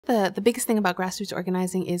the biggest thing about grassroots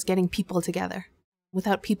organizing is getting people together.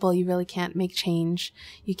 Without people, you really can't make change.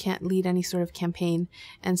 You can't lead any sort of campaign.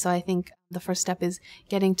 And so I think the first step is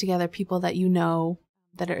getting together people that you know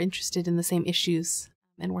that are interested in the same issues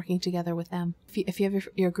and working together with them. If you have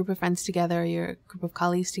your group of friends together, your group of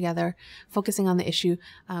colleagues together, focusing on the issue,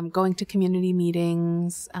 going to community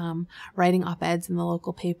meetings, writing op-eds in the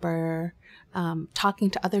local paper, talking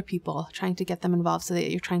to other people, trying to get them involved so that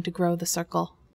you're trying to grow the circle